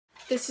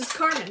This is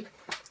Carmen.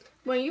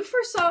 When you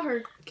first saw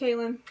her,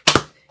 Kaylin,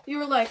 you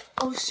were like,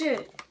 oh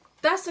shit,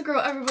 that's the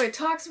girl everybody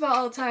talks about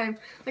all the time.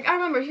 Like, I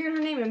remember hearing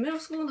her name in middle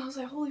school, and I was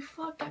like, holy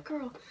fuck, that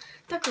girl's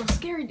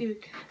scary,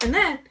 dude. And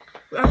then,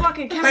 I walk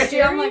in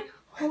chemistry, I'm like,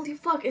 holy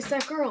fuck, it's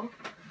that girl.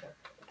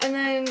 And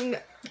then,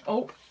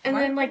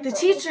 then like the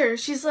teacher,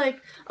 she's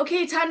like,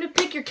 okay, time to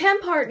pick your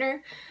chem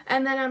partner.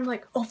 And then I'm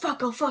like, oh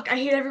fuck, I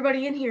hate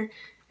everybody in here.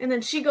 And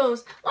then she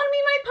goes, wanna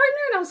be my partner?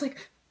 And I was like,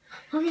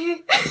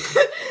 okay.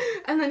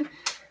 and then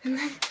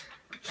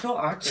so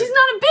awkward. She's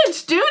not a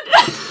bitch, dude.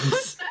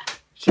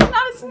 She's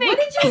not a snake. What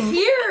did you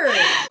hear?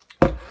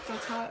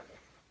 That's hot.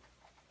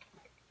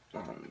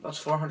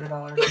 That's $400.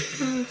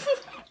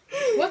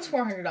 What's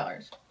 $400?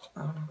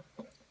 I don't know.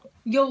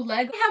 Yo,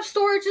 leg. I have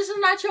storage. This is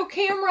not your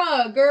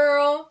camera,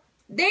 girl.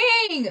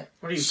 Dang.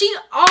 What are you? She's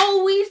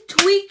always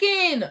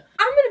tweaking. I'm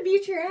gonna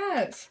beat your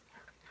ass.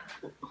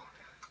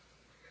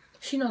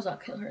 She knows I'll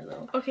kill her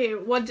though. Okay,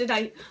 what did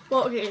I?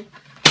 Well, okay.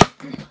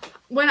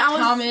 When I was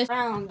Thomas.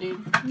 around,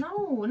 dude.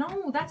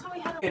 No, that's how we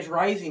had. It's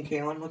rising,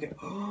 Kaylin. Look at.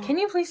 Can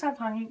you please stop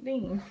talking?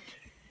 Dang.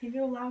 You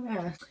do a loud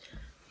ass.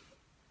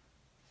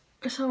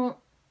 So,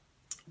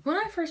 when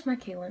I first met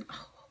Kaylin,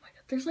 oh my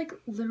god, there's like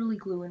literally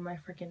glue in my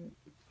freaking.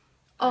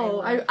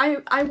 Oh,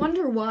 I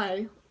wonder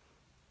why.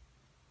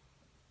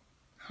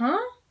 Huh?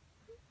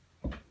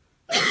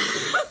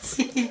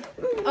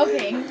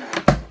 Okay.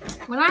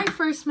 When I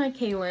first met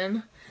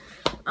Kaylin,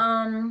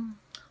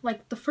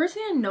 like the first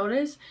thing I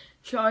noticed,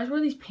 she always wore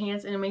these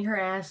pants and it made her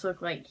ass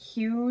look like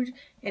huge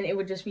and it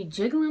would just be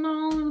jiggling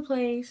all over the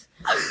place.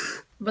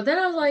 But then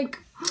I was like,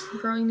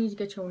 girl, you need to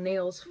get your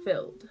nails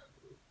filled.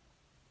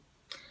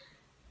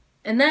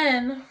 And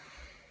then,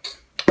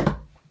 the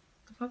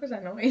fuck was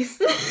that noise?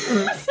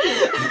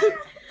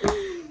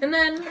 And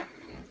then,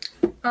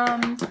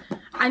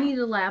 I needed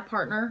a lab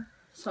partner,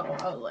 so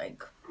I was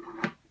like,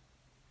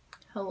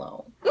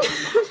 hello.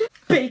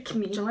 Bake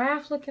me.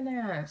 Giraffe looking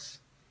ass.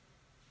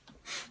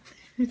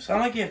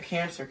 Sound like you have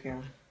cancer,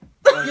 Kaylin.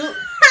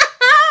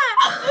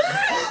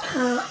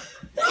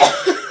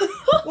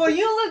 Well,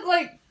 you look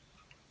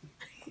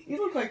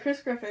like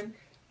Chris Griffin.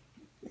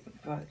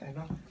 But I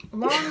know.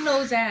 Long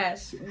nose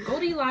ass.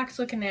 Goldilocks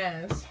looking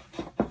ass.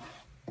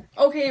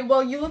 Okay,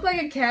 well, you look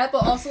like a cat,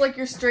 but also like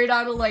you're straight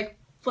out of like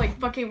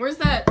fucking, where's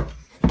that?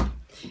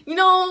 You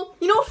know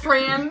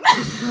Fran?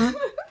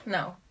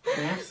 No.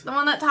 Yes. The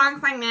one that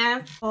talks like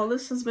that. Well,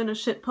 this has been a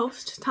shit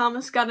post.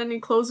 Thomas, got any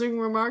closing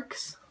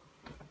remarks?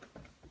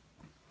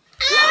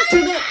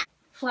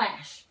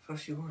 Flash.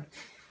 What you want?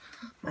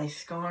 My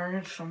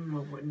scars from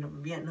the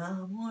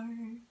Vietnam War.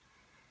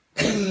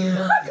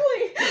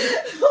 Ugly!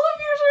 Pull up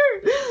your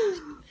shirt!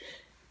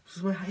 This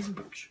is my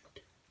Heisenberg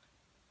shirt.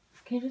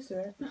 Can you just do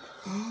it?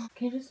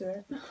 Can you just do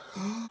it?